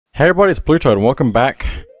Hey everybody, it's BlueToad and welcome back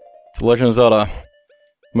to Legend of Zelda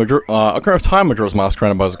Ocarina of Time Majora's Mask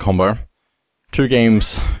randomizer combo. 2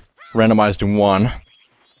 games randomized in 1.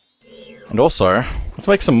 And also, let's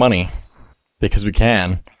make some money. Because we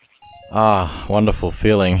can. Ah, wonderful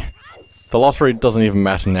feeling. The lottery doesn't even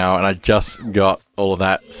matter now, and I just got all of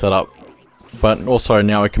that set up. But also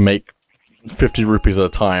now we can make 50 rupees at a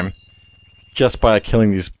time. Just by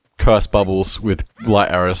killing these cursed bubbles with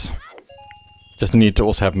light arrows. Just need to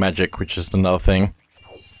also have magic, which is another thing.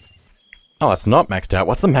 Oh, it's not maxed out.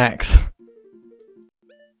 What's the max?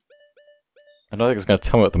 I don't think it's going to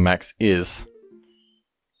tell me what the max is.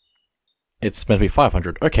 It's meant to be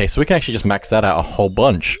 500. Okay, so we can actually just max that out a whole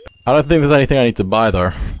bunch. I don't think there's anything I need to buy, though,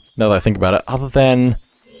 now that I think about it, other than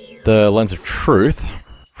the Lens of Truth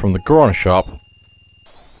from the Goron shop.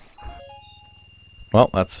 Well,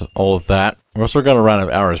 that's all of that. We're also going to run out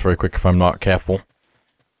of arrows very quick if I'm not careful.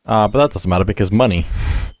 But that doesn't matter because money.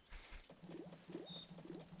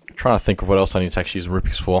 I'm trying to think of what else I need to actually use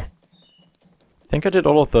rupees for. I think I did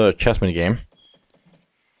all of the chess mini game.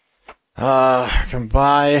 I can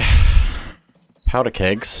buy powder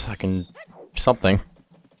kegs. I can something.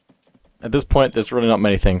 At this point, there's really not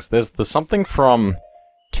many things. There's something from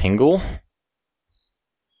Tingle.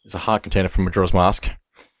 It's a heart container from Majora's Mask.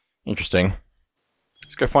 Interesting.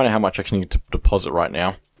 Let's go find out how much I actually need to deposit right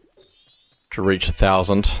now to reach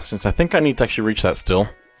 1,000, since I think I need to actually reach that still.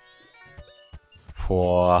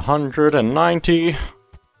 490,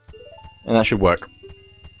 and that should work.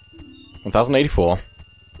 1,084,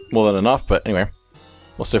 more than enough, but anyway.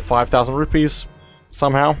 Also 5,000 rupees,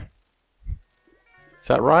 somehow. Is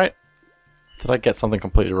that right? Did I get something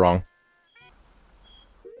completely wrong?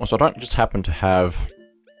 Also, I don't just happen to have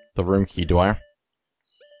the room key, do I?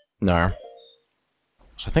 No.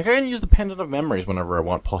 So I think I can use the Pendant of Memories whenever I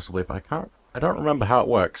want, possibly, but I don't remember how it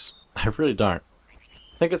works. I really don't.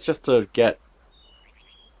 I think it's just to get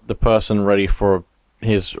the person ready for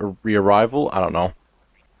his re-arrival. I don't know.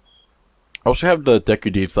 I also have the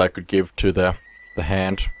Deku Deeds that I could give to the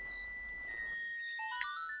hand.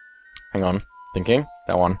 Hang on. Thinking.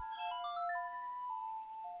 That one.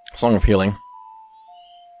 Song of Healing.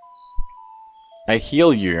 I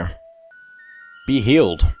heal you. Be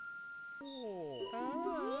healed.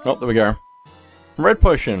 Oh, there we go. Red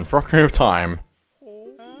potion for Ocarina of Time.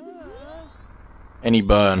 Any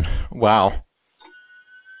burn. Wow.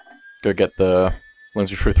 Go get the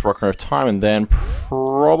Lens of Truth for Ocarina of Time and then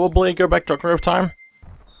probably go back to Ocarina of Time.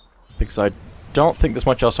 Because I don't think there's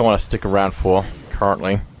much else I want to stick around for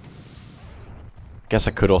currently. Guess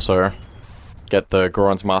I could also get the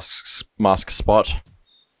Goron's mask spot.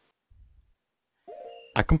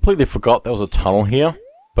 I completely forgot there was a tunnel here.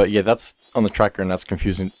 But yeah, that's on the tracker and that's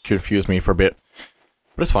confused me for a bit.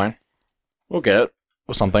 But it's fine. We'll get it.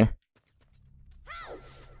 Or something.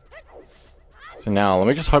 So now, let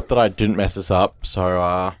me just hope that I didn't mess this up.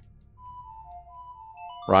 So,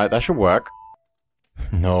 right, that should work.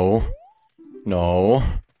 No. No.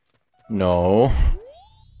 No.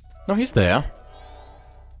 No, he's there.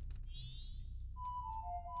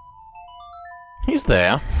 He's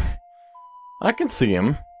there. I can see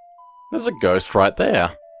him. There's a ghost right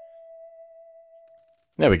there.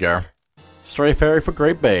 There we go. Stray Fairy for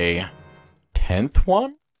Great Bay. 10th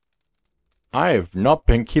one? I've not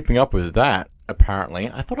been keeping up with that, apparently.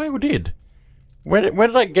 I thought I did. Where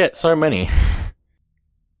did I get so many?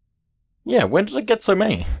 Yeah, when did I get so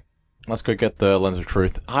many? Let's go get the Lens of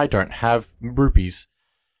Truth. I don't have rupees.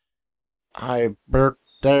 I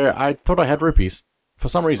thought I had rupees. For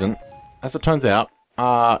some reason. As it turns out,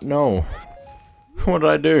 no. What did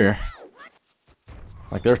I do?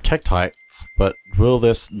 Like, they're Tektites, but will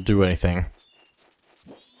this do anything?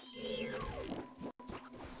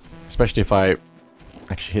 Especially if I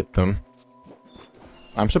actually hit them.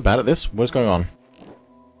 I'm so bad at this. What is going on?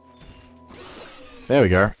 There we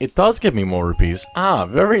go. It does give me more rupees. Ah,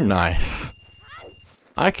 very nice.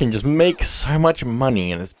 I can just make so much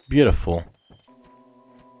money, and it's beautiful.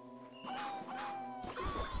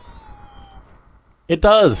 It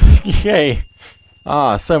does! Yay!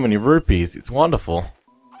 Ah, so many rupees. It's wonderful.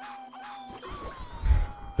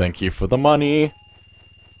 Thank you for the money.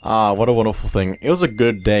 Ah, what a wonderful thing. It was a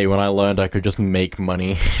good day when I learned I could just make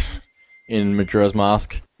money in Majora's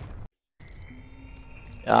Mask.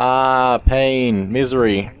 Ah, pain,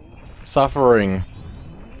 misery, suffering.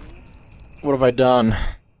 What have I done?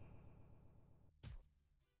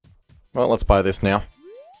 Well, let's buy this now.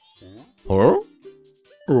 Oh?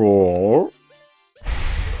 Oh.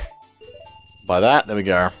 Buy that, there we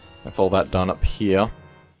go. That's all that done up here.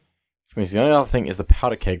 Which means the only other thing is the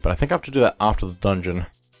powder keg, but I think I have to do that after the dungeon.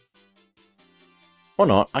 Or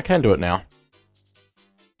not, I can do it now.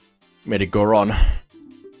 made it go on.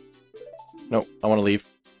 Nope, I want to leave.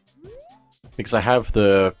 Because I have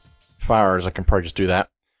the fire arrows, I can probably just do that.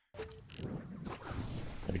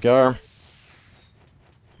 There we go.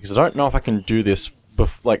 Because I don't know if I can do this,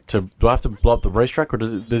 like, do I have to blow up the racetrack, or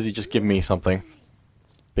does he just give me something?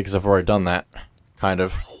 Because I've already done that. Kind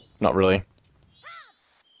of. Not really.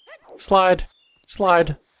 Slide!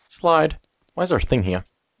 Slide! Slide! Why is there a thing here?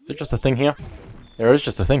 Is there just a thing here? There is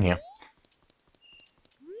just a thing here.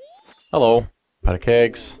 Hello. Pat of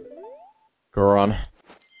kegs. Goron.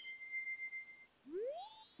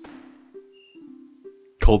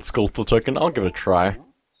 Cold Sculptor token. I'll give it a try.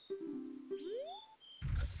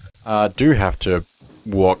 Do have to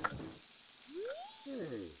walk.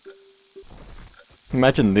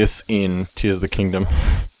 Imagine this in Tears of the Kingdom.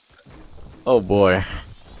 Oh boy.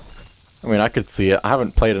 I mean, I could see it. I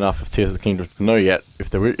haven't played enough of Tears of the Kingdom to know yet if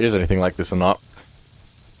there is anything like this or not.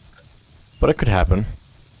 But it could happen.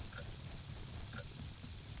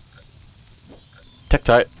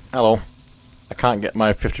 Tektite, hello. I can't get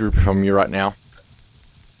my 50 rupee from you right now.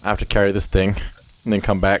 I have to carry this thing, and then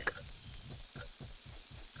come back.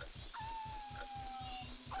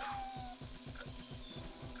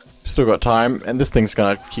 Still got time, and this thing's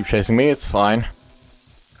gonna keep chasing me, it's fine.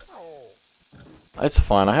 It's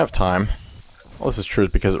fine, I have time. Well, this is true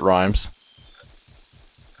because it rhymes.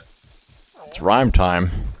 It's rhyme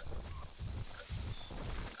time.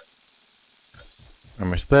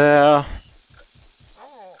 Almost there.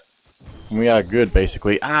 We are good,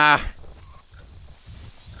 basically. Ah!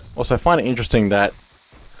 Also, I find it interesting that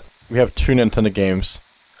we have 2 Nintendo games.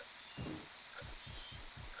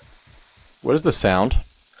 What is the sound?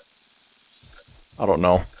 I don't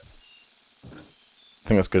know. I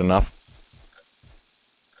think that's good enough.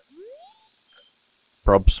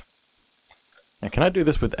 Probs. Now, can I do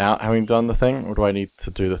this without having done the thing, or do I need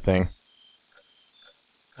to do the thing?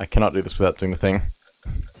 I cannot do this without doing the thing.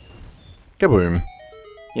 Kaboom!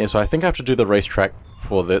 Yeah, so I think I have to do the racetrack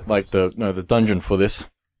for the, the dungeon for this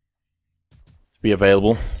to be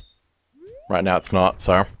available. Right now it's not,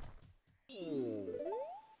 so.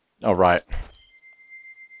 Alright.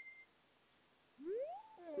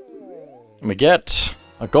 And we get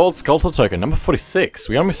a gold sculptor token, number 46.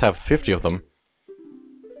 We almost have 50 of them.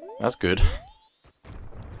 That's good.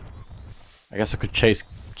 I guess I could chase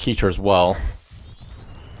Keeter as well.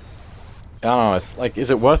 I don't know, it's like, is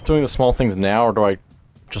it worth doing the small things now, or do I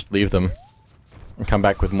just leave them and come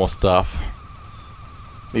back with more stuff?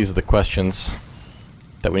 These are the questions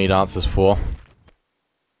that we need answers for.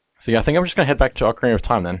 So yeah, I think I'm just gonna head back to Ocarina of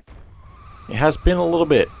Time then. It has been a little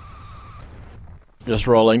bit. Just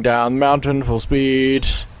rolling down the mountain full speed.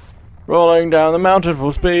 Rolling down the mountain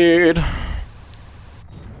full speed.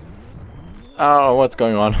 I don't know what's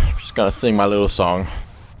going on. I'm just gonna sing my little song.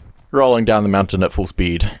 Rolling down the mountain at full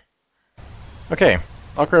speed. Okay,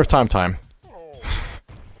 Ocarina of Time.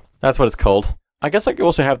 That's what it's called. I guess I could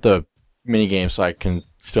also have the mini games I can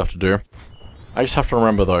still have to do. I just have to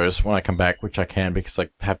remember those when I come back, which I can because I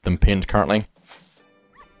have them pinned currently.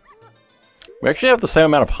 We actually have the same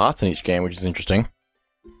amount of hearts in each game, which is interesting.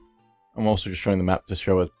 I'm also just showing the map to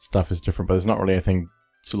show what stuff is different, but there's not really anything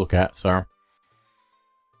to look at, so.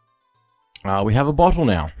 We have a bottle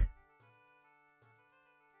now.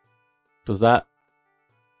 Does that...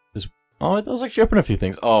 Oh, it does actually open a few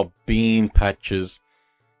things. Oh, bean patches.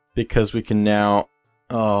 Because we can now...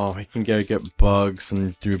 Oh, we can go get bugs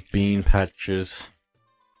and do bean patches.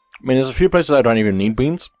 I mean, there's a few places I don't even need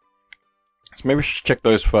beans. So maybe we should check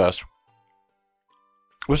those first.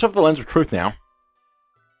 We also have the Lens of Truth now.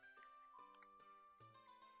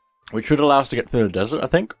 Which should allow us to get through the desert, I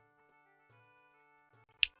think.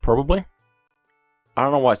 Probably. I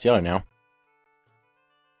don't know why it's yellow now.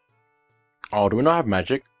 Oh, do we not have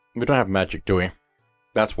magic? We don't have magic, do we?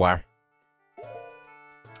 That's why.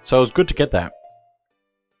 So it was good to get that.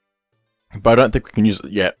 But I don't think we can use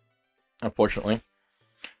it yet, unfortunately.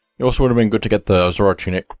 It also would have been good to get the Zora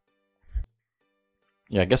tunic.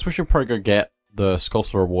 Yeah, I guess we should probably go get the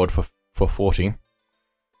Sculptor reward for 40.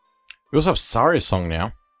 We also have Saria's song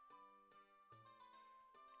now.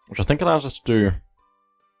 Which I think allows us to do...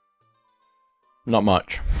 not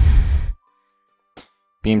much.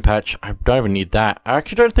 Bean patch, I don't even need that. I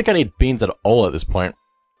actually don't think I need beans at all at this point.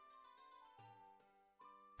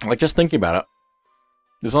 Like, just thinking about it.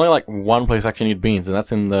 There's only like one place I actually need beans, and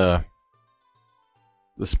that's in the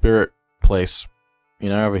spirit place. You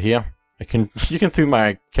know, over here. You can see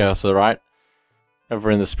my cursor, right?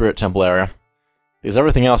 Over in the spirit temple area. Because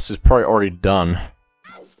everything else is probably already done.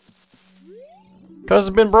 Because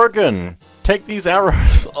it's been broken! Take these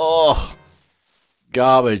arrows! Oh!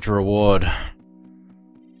 Garbage reward.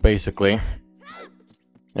 Basically.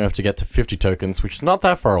 I have to get to 50 tokens, which is not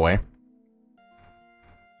that far away.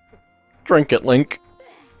 Drink it, Link.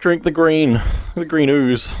 Drink the green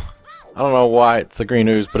ooze. I don't know why it's a green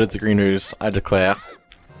ooze, but it's a green ooze, I declare.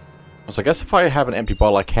 So I guess if I have an empty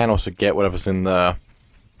bottle, I can also get whatever's in the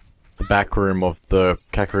back room of the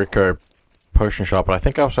Kakariko potion shop, but I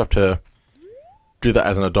think I also have to do that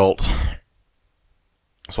as an adult.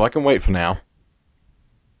 So I can wait for now.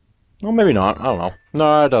 Or maybe not, I don't know.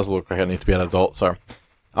 No, it does look like I need to be an adult, so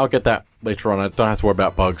I'll get that later on. I don't have to worry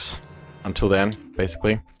about bugs until then,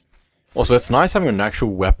 basically. Also, it's nice having an actual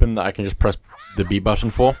weapon that I can just press the B button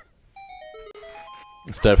for,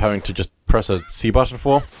 instead of having to just press a C button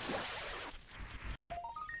for.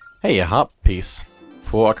 Hey, a heart piece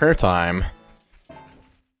for ocarina time.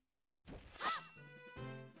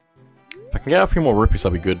 If I can get a few more rupees,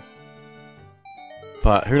 that'd be good.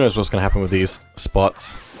 But who knows what's gonna happen with these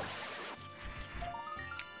spots.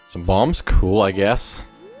 Some bombs, cool, I guess.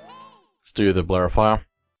 Let's do the blarifier.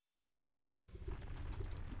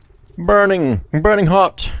 Burning! Burning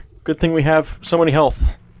hot! Good thing we have so many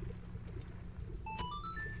health.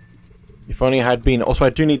 If only I had bean. Also, I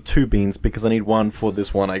do need 2 beans because I need 1 for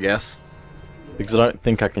this one, I guess. Because I don't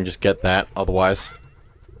think I can just get that otherwise.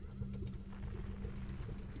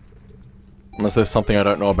 Unless there's something I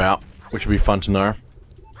don't know about, which would be fun to know.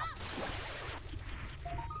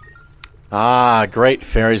 Ah, Great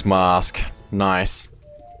Fairy's Mask. Nice.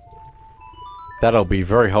 That'll be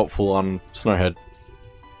very helpful on Snowhead.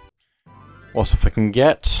 Also, if I can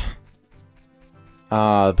get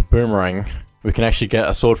the boomerang, we can actually get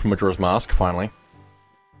a sword from Majora's Mask, finally.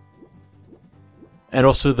 And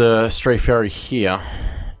also the Stray Fairy here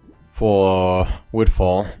for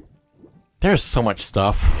Woodfall. There's so much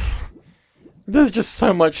stuff. There's just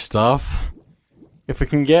so much stuff. If we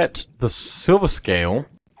can get the Silver Scale,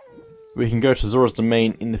 we can go to Zora's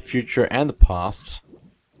Domain in the future and the past.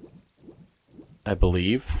 I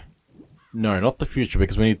believe. No, not the future,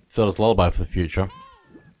 because we need Zelda's Lullaby for the future.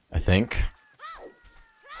 I think.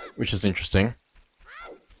 Which is interesting.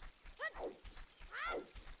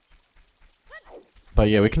 But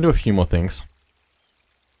yeah, we can do a few more things.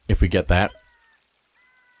 If we get that.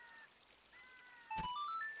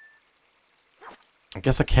 I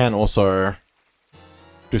guess I can also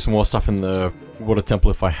do some more stuff in the Water Temple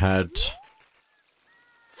if I had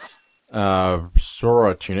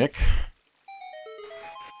Sora Tunic.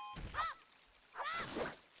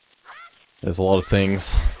 There's a lot of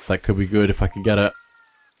things that could be good if I could get it.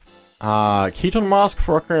 Keaton Mask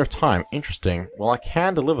for Ocarina of Time. Interesting. Well, I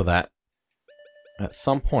can deliver that at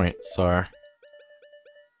some point, so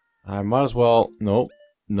I might as well... Nope.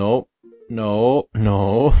 Nope. No.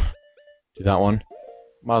 No. Do that one.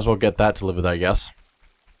 Might as well get that delivered, I guess.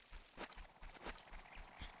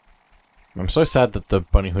 I'm so sad that the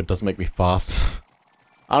bunny hood doesn't make me fast.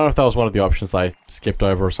 I don't know if that was one of the options I skipped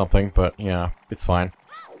over or something, but yeah, it's fine.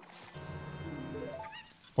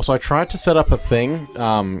 Also, I tried to set up a thing,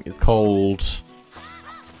 it's called...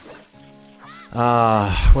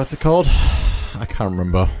 what's it called? I can't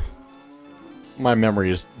remember. My memory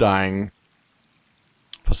is dying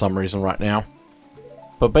for some reason right now.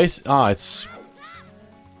 But it's...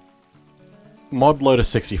 Mod Loader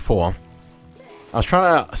 64. I was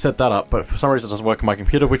trying to set that up, but for some reason it doesn't work on my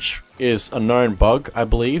computer, which is a known bug, I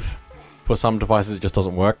believe. For some devices it just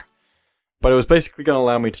doesn't work. But it was basically going to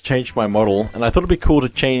allow me to change my model, and I thought it'd be cool to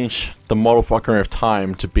change the model for Ocarina of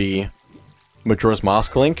Time to be Majora's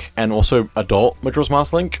Mask Link, and also adult Majora's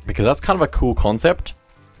Mask Link, because that's kind of a cool concept.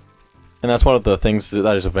 And that's one of the things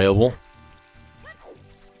that is available.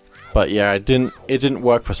 But yeah, it didn't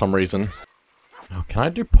work for some reason. Oh, can I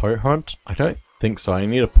do Po Hunt? I don't think so. I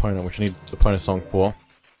need a Pona, which I need the Pona song for.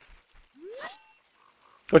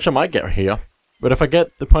 Which I might get here. But if I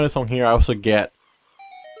get the Pona song here, I also get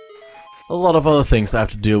a lot of other things that I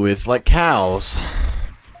have to deal with, like cows.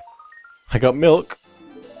 I got milk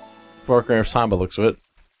for Ocarina of Time by the looks of it.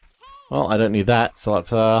 Well, I don't need that, so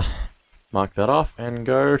let's mark that off and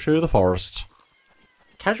go to the forest.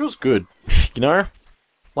 Casual's good, you know?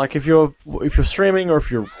 Like if you're streaming or if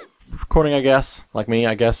you're recording, I guess, like me,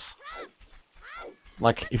 I guess.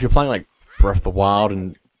 Like if you're playing like Breath of the Wild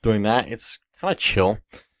and doing that, it's kind of chill.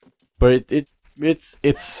 But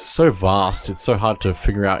it's so vast, it's so hard to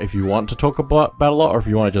figure out if you want to talk about a lot or if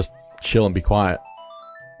you want to just chill and be quiet.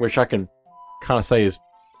 Which I can kind of say is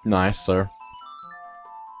nice, so...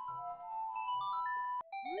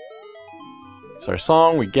 So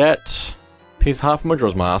song, we get piece of heart from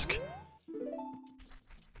Majora's Mask.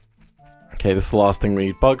 Okay, this is the last thing we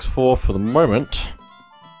need bugs for the moment.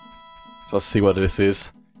 So let's see what this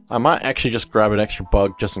is. I might actually just grab an extra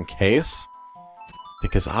bug just in case.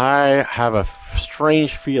 Because I have a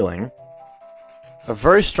strange feeling. A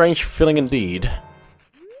very strange feeling indeed.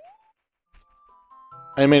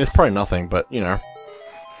 I mean, it's probably nothing, but, you know.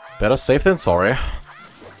 Better safe than sorry.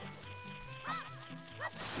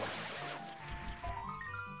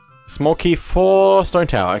 Small key for Stone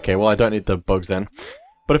Tower. Okay, well, I don't need the bugs then.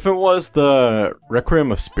 But if it was the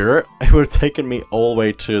Requiem of Spirit, it would have taken me all the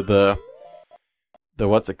way to the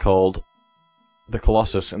what's it called? The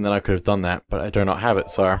Colossus, and then I could have done that, but I do not have it,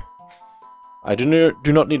 so I do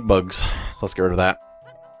not need bugs. So let's get rid of that.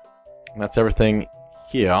 And that's everything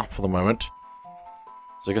here for the moment.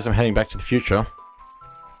 So I guess I'm heading back to the future.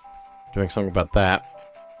 Doing something about that.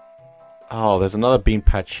 Oh, there's another bean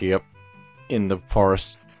patch here in the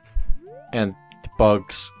forest. And the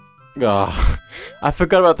bugs. Oh, I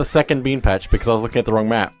forgot about the second bean patch because I was looking at the wrong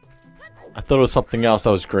map. I thought it was something else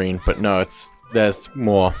that was green, but no, there's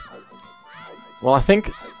more. Well, I think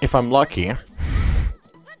if I'm lucky,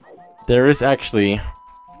 there is actually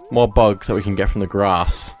more bugs that we can get from the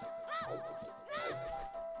grass.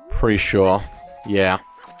 Pretty sure. Yeah.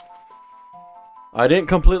 I didn't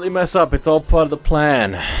completely mess up, it's all part of the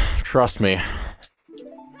plan. Trust me.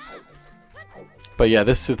 But yeah,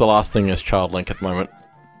 this is the last thing as Child Link at the moment.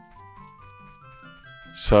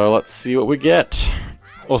 So let's see what we get.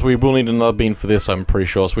 Also, we will need another bean for this, I'm pretty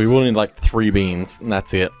sure. So we will need like 3 beans, and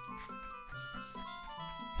that's it.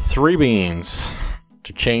 3 beans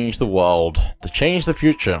to change the world, to change the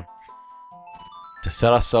future, to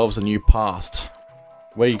set ourselves a new past.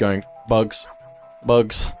 Where are you going? Bugs.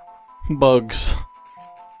 Bugs. Bugs.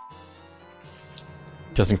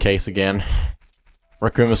 Just in case again.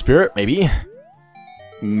 Requiem of Spirit, maybe?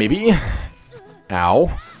 Maybe?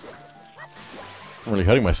 Ow. I'm really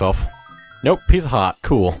hurting myself. Nope, piece of heart.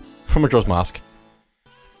 Cool. From Majora's Mask.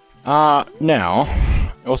 Now,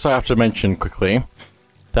 I also have to mention quickly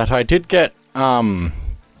that I did get,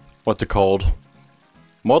 what's it called?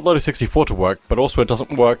 Mod Loader 64 to work, but also it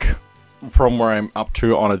doesn't work from where I'm up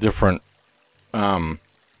to on a different,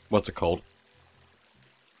 what's it called?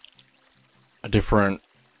 A different,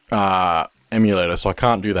 emulator, so I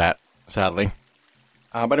can't do that, sadly.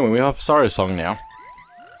 But anyway, we have Sorrow Song now.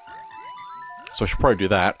 So I should probably do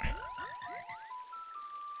that.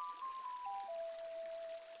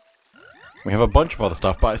 We have a bunch of other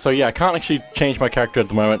stuff, but so yeah, I can't actually change my character at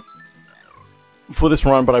the moment for this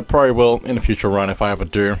run, but I probably will in a future run if I ever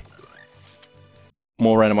do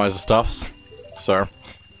more randomizer stuffs. So,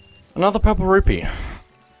 another purple rupee.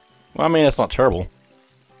 Well, I mean, it's not terrible.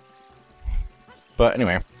 But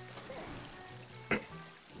anyway.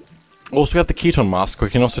 Also, we have the Keton Mask, we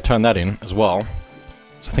can also turn that in as well.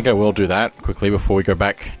 So I think I will do that quickly before we go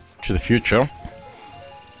back to the future.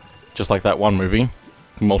 Just like that one movie.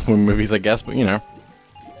 Multiple movies, I guess, but you know.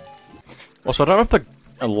 Also, I don't know if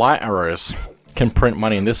the light arrows can print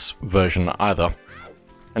money in this version either.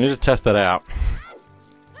 I need to test that out.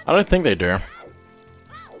 I don't think they do.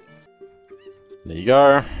 There you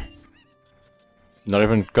go. Not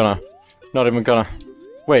even gonna.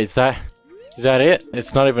 Wait, is that it?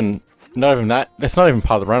 It's not even that. It's not even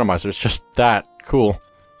part of the randomizer. It's just that. Cool.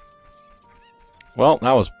 Well,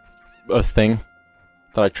 that was a thing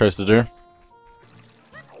that I chose to do.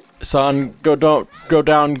 Son, don't go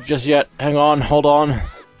down just yet. Hang on, hold on.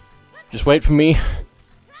 Just wait for me.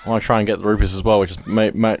 I want to try and get the rupees as well, which is,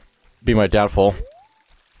 might be my downfall.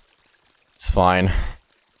 It's fine.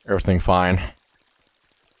 Everything fine.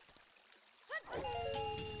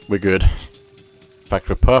 We're good. In fact,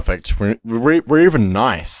 we're perfect. We're even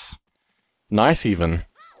nice. Nice even.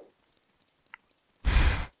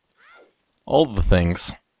 All the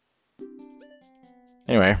things.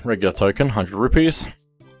 Anyway, regular token, 100 rupees.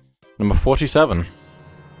 Number 47.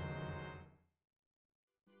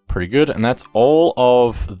 Pretty good, and that's all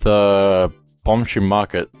of the Bombshell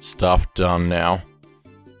Market stuff done now.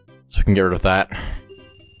 So we can get rid of that.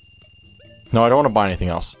 No, I don't want to buy anything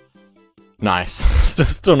else. Nice.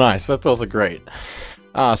 Still nice, that's also great.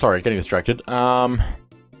 Sorry, getting distracted.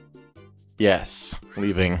 Yes,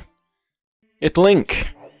 leaving. It's Link!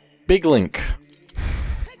 Big Link.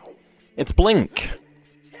 It's Blink!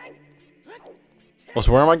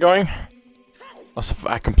 Also, where am I going? Also,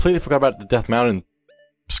 I completely forgot about the Death Mountain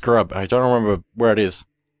scrub. I don't remember where it is.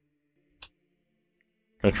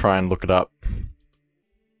 I'm gonna try and look it up.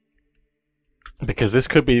 Because this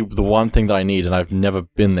could be the one thing that I need, and I've never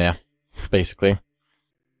been there, basically.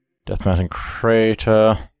 Death Mountain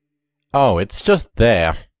Crater. Oh, it's just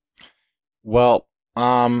there. Well,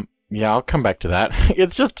 yeah, I'll come back to that.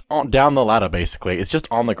 It's just down the ladder, basically. It's just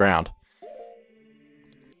on the ground.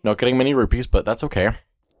 Not getting many rupees, but that's okay.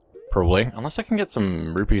 Probably. Unless I can get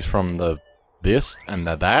some rupees from this and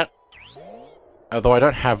that. Although I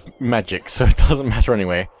don't have magic, so it doesn't matter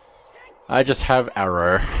anyway. I just have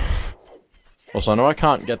arrow. Also, I know I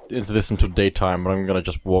can't get into this until daytime, but I'm gonna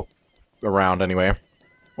just walk around anyway.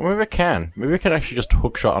 Or maybe I can. Maybe I can actually just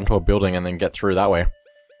hookshot onto a building and then get through that way.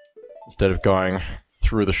 Instead of going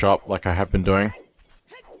through the shop like I have been doing.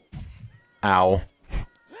 Ow.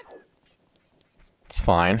 It's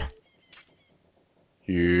fine.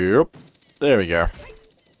 Yep. There we go.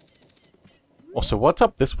 Also, what's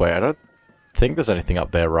up this way? I don't think there's anything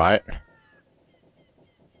up there, right?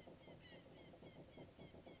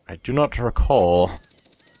 I do not recall.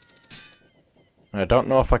 I don't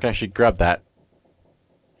know if I can actually grab that.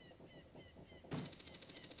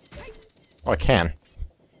 Oh, I can.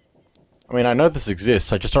 I mean, I know this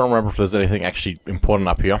exists, I just don't remember if there's anything actually important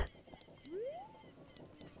up here.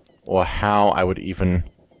 Or how I would even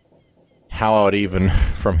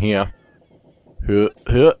from here.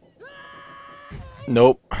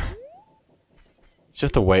 Nope. It's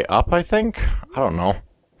just a way up, I think? I don't know.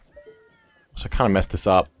 So I kind of messed this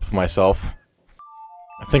up for myself.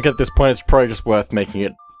 I think at this point it's probably just worth making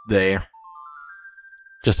it day.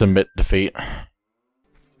 Just admit defeat.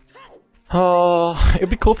 Oh, it'd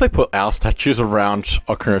be cool if they put owl statues around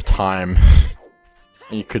Ocarina of Time.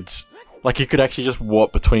 And you could actually just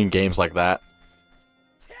warp between games like that.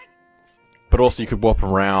 But also you could warp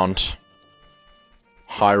around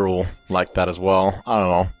Hyrule like that as well. I don't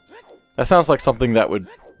know. That sounds like something that would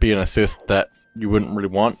be an assist that you wouldn't really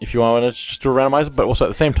want if you wanted to just do a randomizer, but also at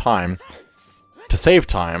the same time, to save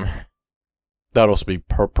time, that would also be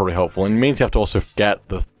pretty helpful. And it means you have to also get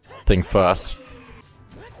the thing first.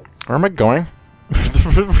 Where am I going?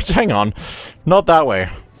 Hang on. Not that way.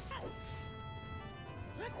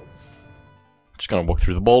 Just gonna walk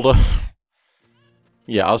through the boulder.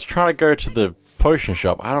 Yeah, I was trying to go to the potion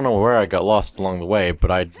shop. I don't know where I got lost along the way,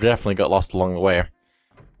 but I definitely got lost along the way.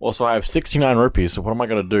 Also, I have 69 rupees, so what am I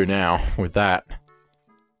gonna do now with that?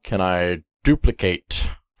 Can I duplicate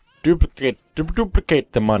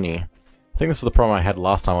the money? I think this is the problem I had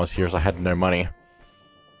last time I was here, is I had no money.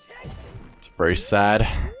 It's very sad.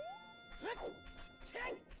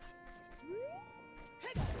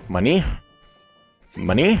 Money?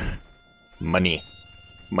 Money? Money.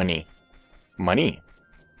 Money. Money.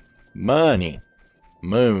 Money.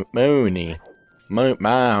 Money.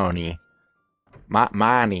 Money.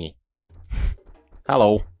 Money.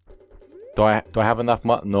 Hello. Do I have enough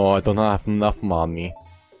money? No, I don't have enough money.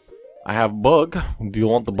 I have bug. Do you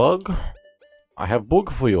want the bug? I have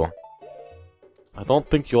bug for you. I don't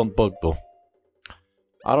think you want bug though.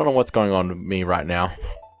 I don't know what's going on with me right now.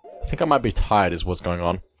 I think I might be tired is what's going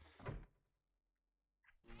on.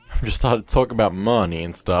 I just started talking about money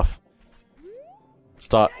and stuff.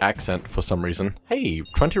 Start accent for some reason. Hey,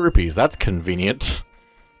 20 rupees, that's convenient.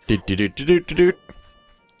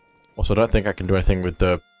 Also, I don't think I can do anything with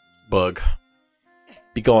the bug.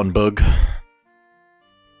 Be gone, bug.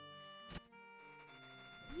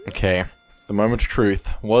 Okay, the moment of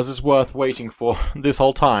truth. Was this worth waiting for this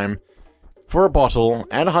whole time? For a bottle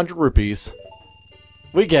and 100 rupees,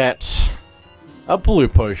 we get a blue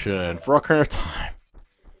potion for Ocarina of Time.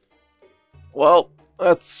 Well,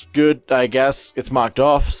 that's good, I guess. It's marked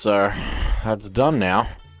off, so that's done now.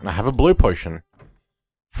 And I have a blue potion.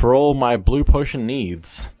 For all my blue potion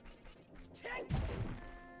needs.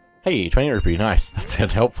 Hey, 20 rupee, nice. That's a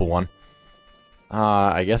helpful one.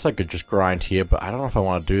 I guess I could just grind here, but I don't know if I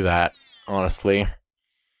want to do that, honestly.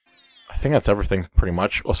 I think that's everything, pretty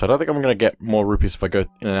much. Also, I don't think I'm going to get more rupees if I go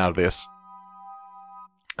in and out of this.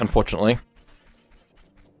 Unfortunately.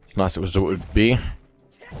 It's nice it would be.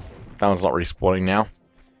 That one's not really spawning now.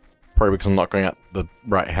 Probably because I'm not going at the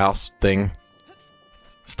right house thing.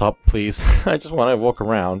 Stop, please. I just want to walk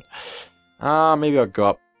around. Maybe I'll go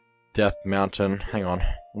up Death Mountain. Hang on.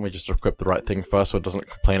 Let me just equip the right thing first so it doesn't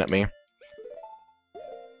complain at me.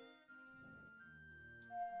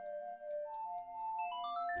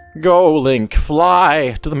 Go, Link!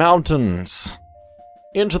 Fly to the mountains!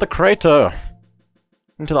 Into the crater!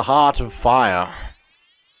 Into the heart of fire!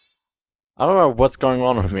 I don't know what's going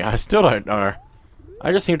on with me. I still don't know.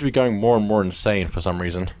 I just seem to be going more and more insane for some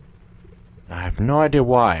reason. I have no idea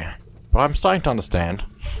why. But I'm starting to understand.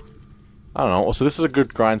 I don't know. Also, this is a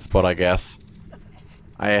good grind spot, I guess.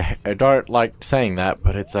 I don't like saying that,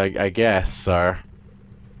 but it's I guess, so...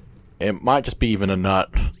 It might just be even a nut.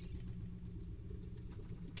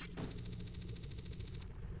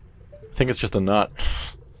 I think it's just a nut.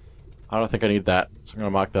 I don't think I need that, so I'm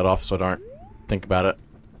gonna mark that off so I don't think about it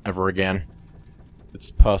ever again.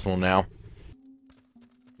 It's personal now.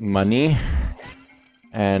 Money.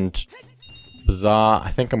 And... Bazaar.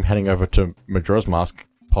 I think I'm heading over to Majora's Mask,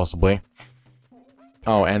 possibly.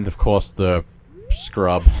 Oh, and of course the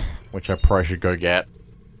scrub, which I probably should go get.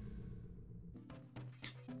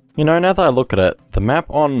 You know, now that I look at it, the map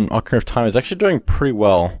on Ocarina of Time is actually doing pretty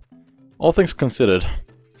well. All things considered.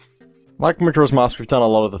 Like Majora's Mask, we've done a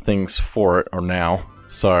lot of the things for it, or now,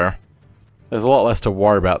 so there's a lot less to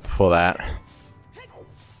worry about for that.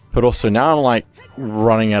 But also, now I'm like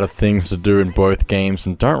running out of things to do in both games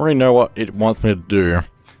and don't really know what it wants me to do.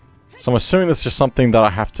 So I'm assuming this is just something that I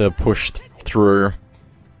have to push through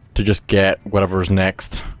to just get whatever is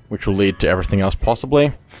next, which will lead to everything else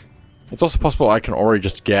possibly. It's also possible I can already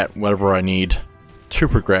just get whatever I need to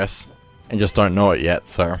progress and just don't know it yet,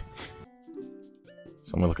 so I'm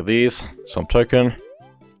gonna look at these. Swamp token.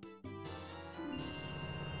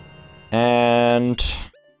 And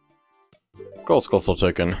gold sculpture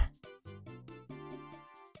token.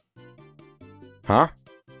 Huh?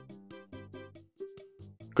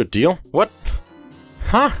 Good deal? What?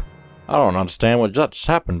 Huh? I don't understand what just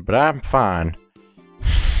happened, but I'm fine.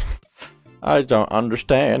 I don't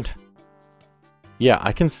understand. Yeah,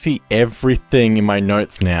 I can see everything in my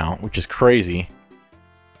notes now, which is crazy.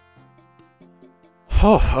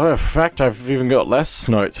 Oh, in fact, I've even got less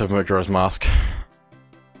notes of Majora's Mask.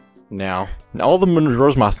 Now, all the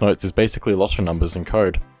Majora's Mask notes is basically lottery numbers and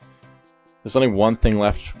code. There's only one thing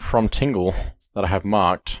left from Tingle that I have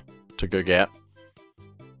marked to go get.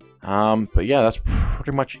 But yeah, that's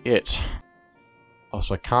pretty much it.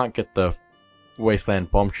 Also, I can't get the Wasteland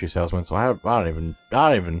Bomb Shoe Salesman, so I don't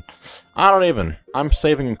even. I'm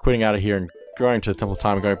saving and quitting out of here and going to the Temple of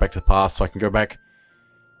Time and going back to the past so I can go back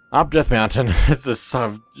up Death Mountain. It's just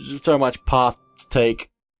so much path to take.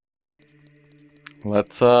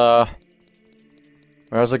 Let's, where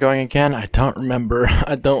was I going again? I don't remember.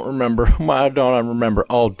 I don't remember. Why don't I remember?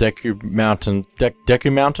 Oh, Deku Mountain.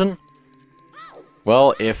 Deku Mountain?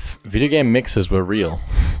 Well, if video game mixers were real.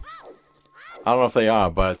 I don't know if they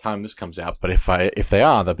are by the time this comes out, but if they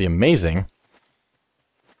are, that'd be amazing.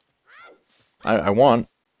 I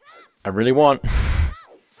really want.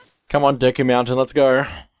 Come on, Deku Mountain, let's go.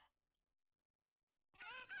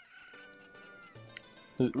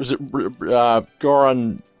 Was it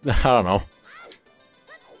Goron? I don't know.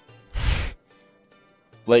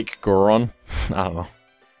 Lake Goron? I don't know.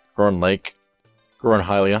 Goron Lake. Goron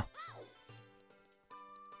Hylia.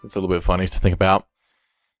 It's a little bit funny to think about.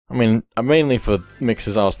 I mean, mainly for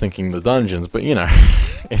mixes I was thinking the dungeons, but you know,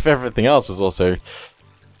 if everything else was also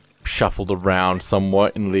shuffled around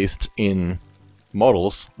somewhat, at least in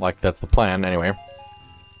models, like that's the plan anyway,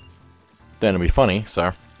 then it'd be funny,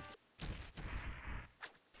 so.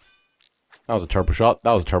 That was a turbo shot,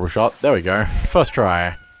 that was a turbo shot, there we go, first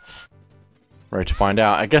try. Ready to find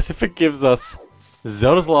out. I guess if it gives us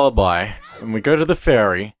Zelda's Lullaby, and we go to the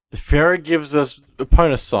fairy gives us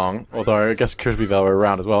Epona's song, although I guess it could be the other way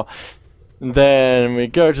around as well. And then we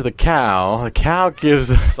go to the cow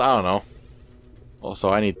gives us, I don't know. Also,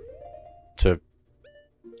 I need to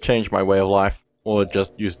change my way of life, or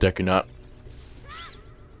just use Deku Nut.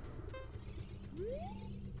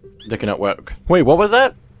 Deku Nut work. Wait, what was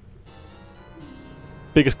that?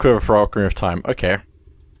 Biggest quiver for Ocarina of Time, okay.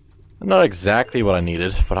 Not exactly what I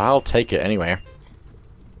needed, but I'll take it anyway.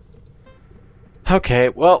 Okay,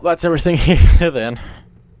 well, that's everything here then.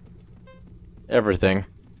 Everything.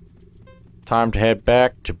 Time to head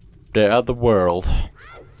back to the other world.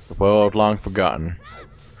 The world long forgotten.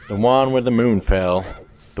 The one where the moon fell.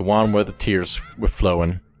 The one where the tears were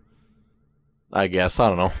flowing. I guess, I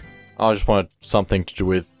don't know. I just wanted something to do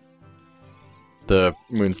with the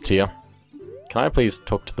moon's tear. Can I please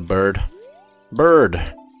talk to the bird?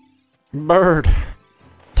 Bird! Bird!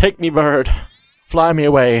 Take me, bird! Fly me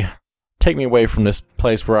away! Take me away from this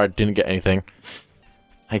place where I didn't get anything.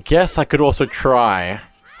 I guess I could also try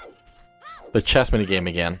the chess minigame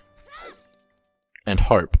again. And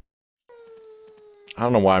hope. I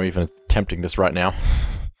don't know why I'm even attempting this right now.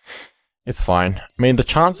 It's fine. I mean, the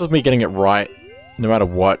chances of me getting it right, no matter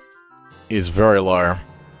what, is very low.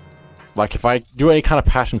 Like, if I do any kind of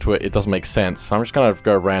passion to it, it doesn't make sense. So I'm just gonna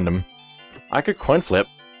go random. I could coin flip.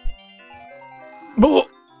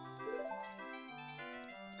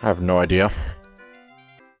 I have no idea.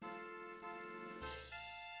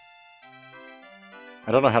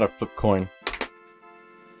 I don't know how to flip coin.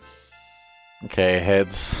 Okay,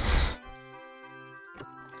 heads.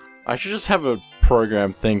 I should just have a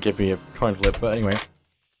program thing give me a coin flip, but anyway.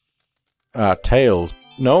 Tails.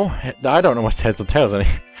 No? I don't know what's heads or tails any.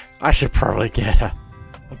 I should probably get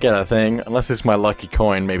a thing, unless it's my lucky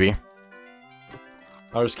coin, maybe.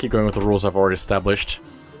 I'll just keep going with the rules I've already established.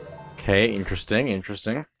 Okay, interesting,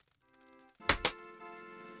 interesting.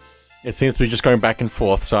 It seems to be just going back and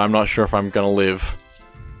forth, so I'm not sure if I'm gonna live.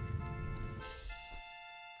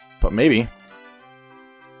 But maybe.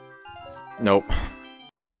 Nope.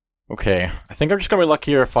 Okay, I think I'm just gonna be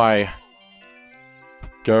luckier if I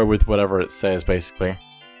go with whatever it says, basically.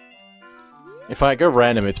 If I go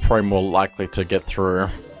random, it's probably more likely to get through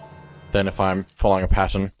than if I'm following a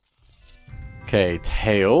pattern. Okay,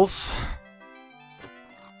 tails.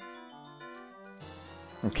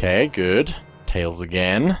 Okay, good. Tails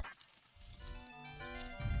again.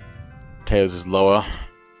 Tails is lower.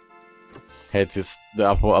 Heads is the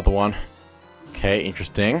other one. Okay,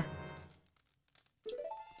 interesting.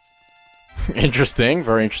 Interesting,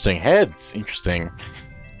 very interesting. Heads, interesting.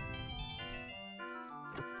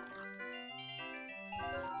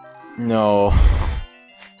 No.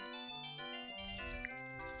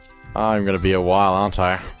 I'm gonna be a while, aren't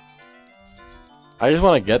I? I just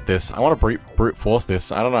want to get this. I want to brute force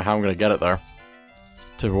this. I don't know how I'm gonna get it though.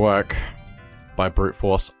 To work by brute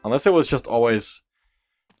force. Unless it was just always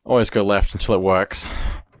go left until it works.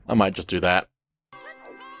 I might just do that.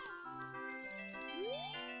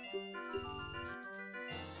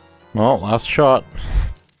 Well, last shot.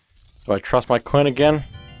 Do I trust my coin again?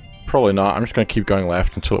 Probably not. I'm just going to keep going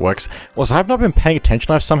left until it works. Also, I've not been paying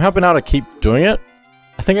attention. I've somehow been able to keep doing it.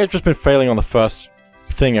 I think I've just been failing on the first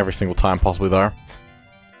thing every single time, possibly though.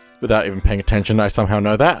 Without even paying attention, I somehow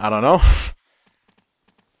know that. I don't know.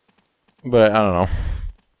 But, I don't know.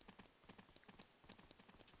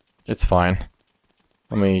 It's fine.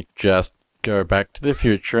 Let me just go back to the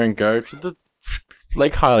future and go to the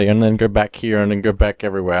Lake Hylia and then go back here and then go back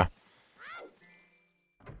everywhere.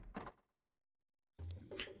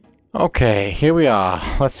 Okay, here we are.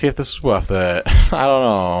 Let's see if this is worth it. I don't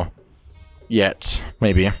know. Yet.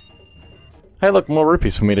 Maybe. Hey look, more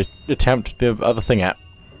rupees for me to attempt the other thing at.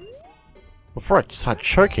 Before I start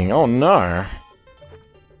choking, oh no.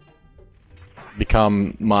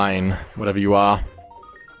 Become mine, whatever you are.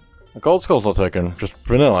 A gold skull token, just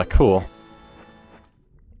vanilla, cool.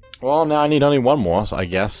 Well, now I need only one more, I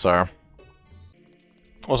guess, so...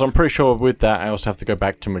 Also, I'm pretty sure with that I also have to go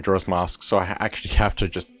back to Majora's Mask, so I actually have to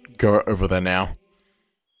just go over there now.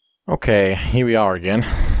 Okay, here we are again.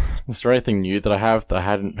 Is there anything new that I have that I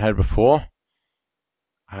hadn't had before?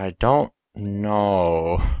 I don't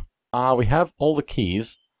know. We have all the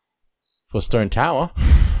keys for Stone Tower.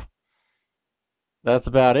 That's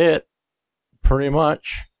about it. Pretty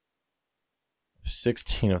much.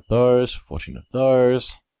 16 of those, 14 of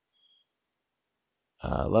those.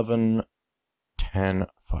 11, 10,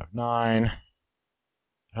 5, 9. I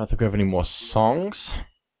don't think we have any more songs.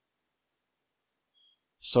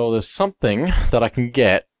 So there's something that I can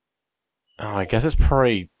get. Oh, I guess it's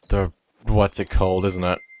probably the... what's it called, isn't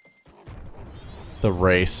it? The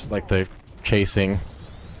race, like the chasing.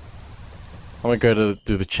 I'm gonna go to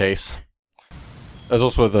do the chase. There's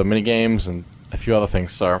also the minigames and a few other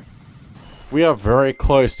things, so... we are very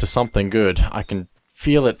close to something good. I can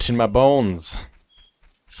feel it in my bones.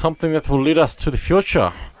 Something that will lead us to the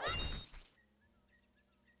future.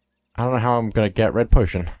 I don't know how I'm gonna get Red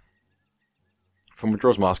Potion. From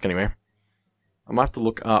Majora's Mask, anyway. I might have to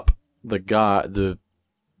look up the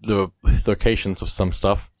locations of some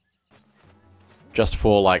stuff. Just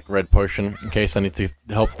for, like, Red Potion, in case I need to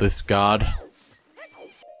help this guard.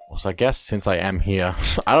 Also, I guess since I am here,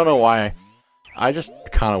 I don't know why, I just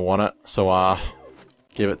kinda want it, so,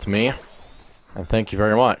 give it to me. And thank you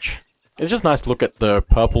very much. It's just nice to look at the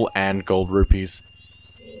purple and gold rupees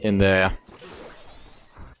in their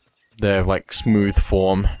like, smooth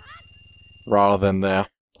form, rather than their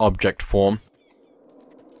object form.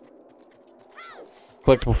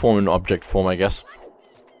 Collectible form and object form, I guess.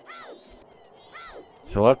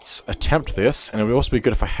 So let's attempt this, and it would also be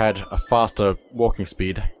good if I had a faster walking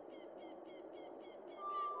speed.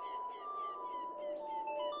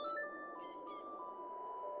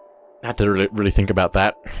 I had to really think about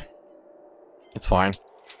that. It's fine.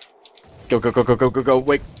 Go, go, go, go, go, go, go,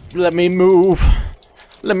 wait, let me move!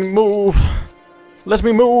 Let me move! Let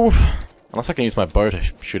me move! Unless I can use my bow to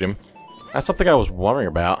shoot him. That's something I was wondering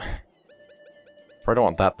about. Probably don't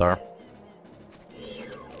want that, though.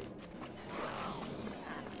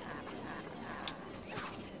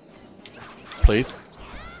 Please.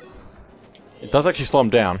 It does actually slow him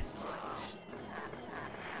down.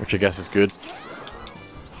 Which I guess is good.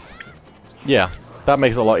 Yeah, that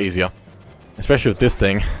makes it a lot easier. Especially with this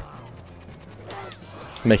thing.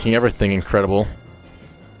 Making everything incredible.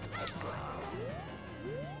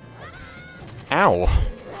 Ow!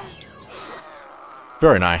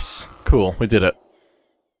 Very nice. Cool, we did it.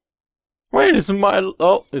 Wait, is my...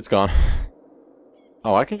 oh, it's gone.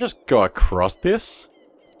 Oh, I can just go across this?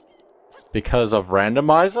 Because of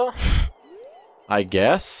randomizer? I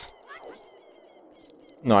guess?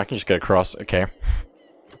 No, I can just get across, okay.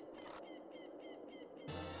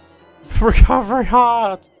 recovery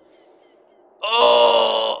hard!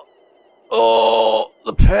 Oh,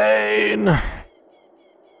 the pain!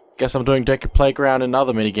 Guess I'm doing Deku Playground and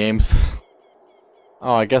other minigames.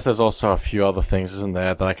 Oh, I guess there's also a few other things, isn't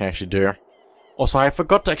there, that I can actually do. Also, I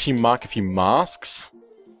forgot to actually mark a few masks.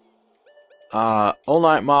 All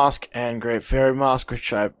Night Mask and Great Fairy Mask,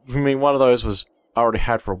 which I mean, one of those was I already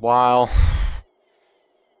had for a while.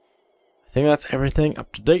 I think that's everything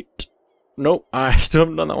up to date. Nope, I still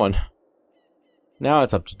haven't done that one. Now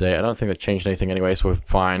it's up to date. I don't think that changed anything anyway, so we're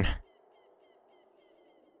fine.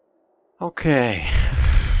 Okay.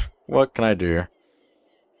 What can I do?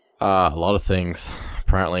 A lot of things,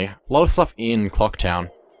 apparently. A lot of stuff in Clocktown.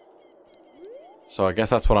 So I guess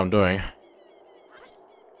that's what I'm doing.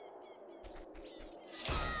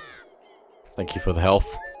 Thank you for the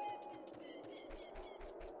health.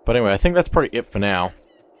 But anyway, I think that's probably it for now.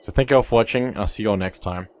 So thank you all for watching, and I'll see you all next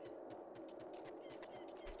time.